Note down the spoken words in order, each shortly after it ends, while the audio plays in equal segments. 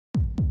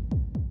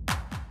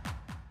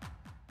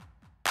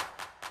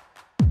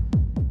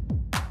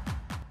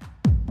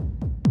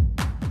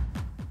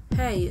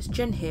Hey, it's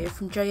Jen here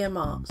from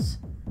JMArts,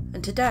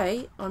 and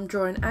today I'm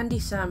drawing Andy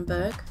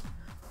Samberg,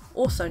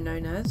 also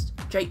known as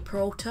Jake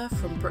Peralta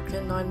from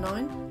Brooklyn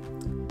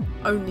Nine-Nine,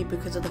 only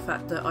because of the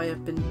fact that I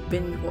have been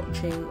binge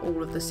watching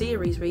all of the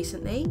series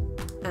recently,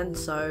 and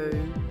so,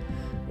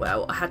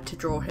 well, I had to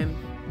draw him,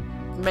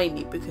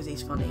 mainly because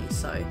he's funny,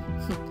 so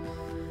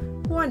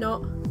why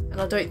not?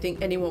 And I don't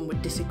think anyone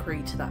would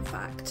disagree to that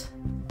fact.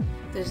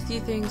 There's a few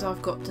things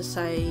I've got to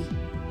say.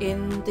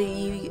 In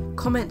the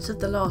comments of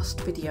the last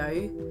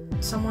video,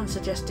 someone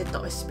suggested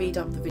that I speed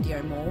up the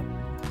video more.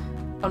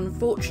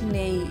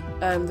 Unfortunately,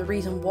 the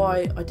reason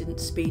why I didn't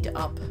speed it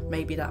up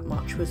maybe that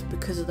much was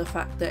because of the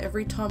fact that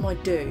every time I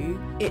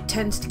do, it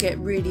tends to get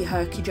really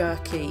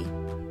herky-jerky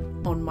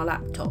on my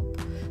laptop,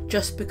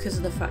 just because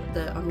of the fact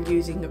that I'm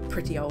using a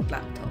pretty old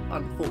laptop,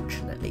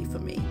 unfortunately for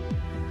me.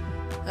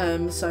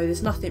 So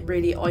there's nothing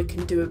really I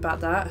can do about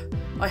that.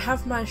 I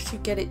have managed to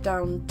get it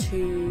down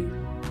to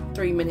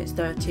 3 minutes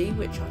 30,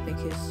 which I think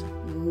is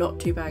not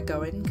too bad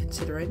going,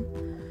 considering.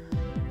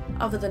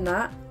 Other than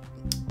that,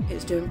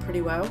 it's doing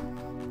pretty well.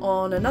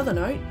 On another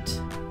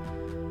note,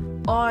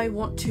 I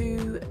want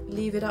to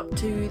leave it up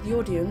to the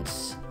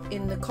audience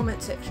in the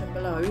comment section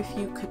below if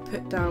you could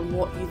put down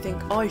what you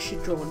think I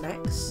should draw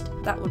next.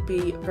 That would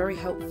be very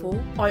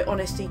helpful. I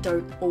honestly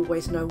don't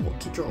always know what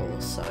to draw,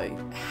 so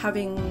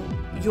having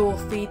your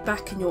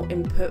feedback and your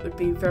input would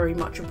be very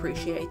much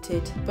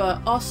appreciated.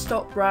 But I'll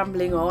stop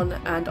rambling on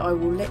and I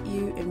will let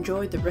you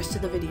enjoy the rest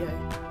of the video.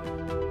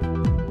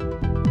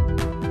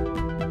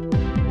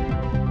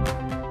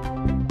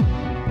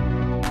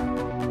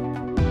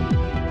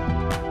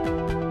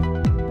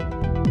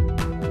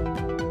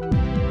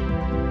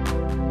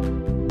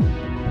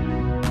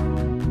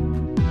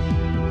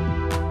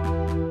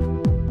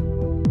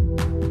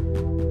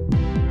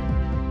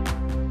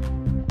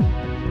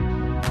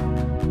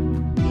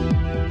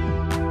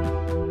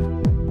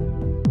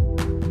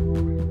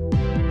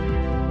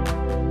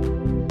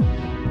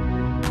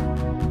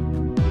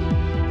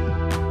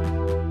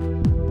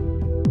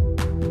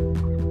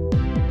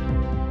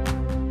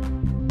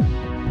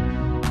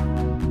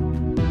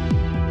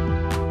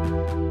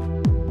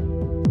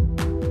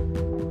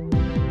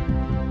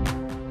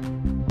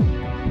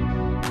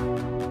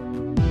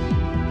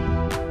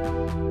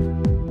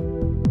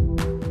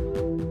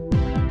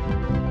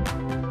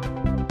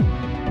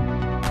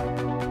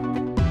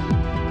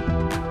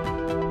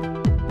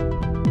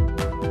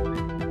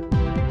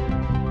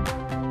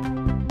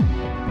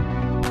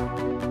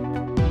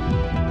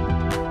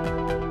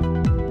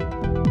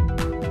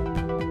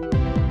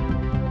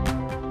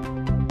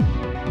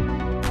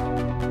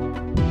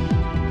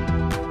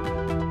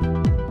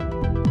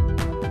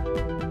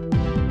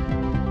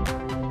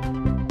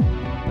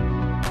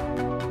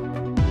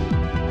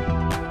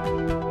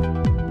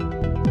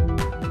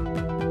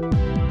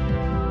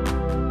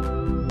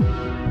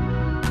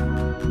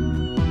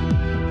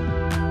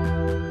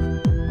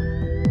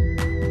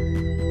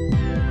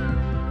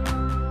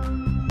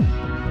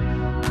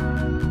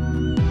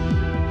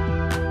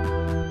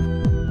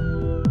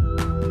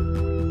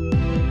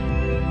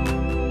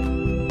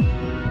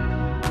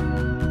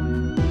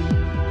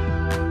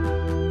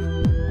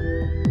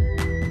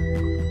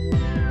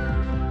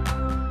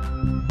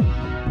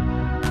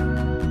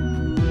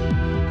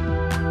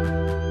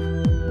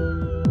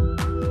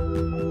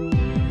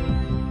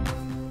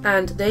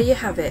 And there you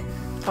have it.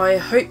 I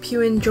hope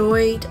you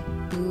enjoyed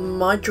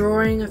my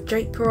drawing of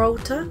Jake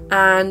Peralta,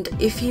 and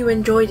if you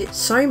enjoyed it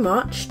so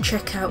much,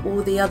 check out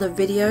all the other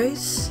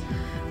videos.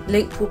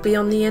 Link will be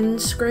on the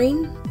end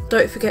screen.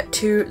 Don't forget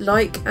to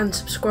like and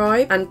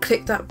subscribe and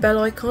click that bell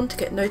icon to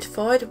get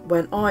notified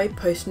when I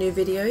post new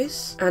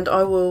videos, and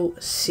I will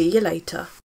see you later.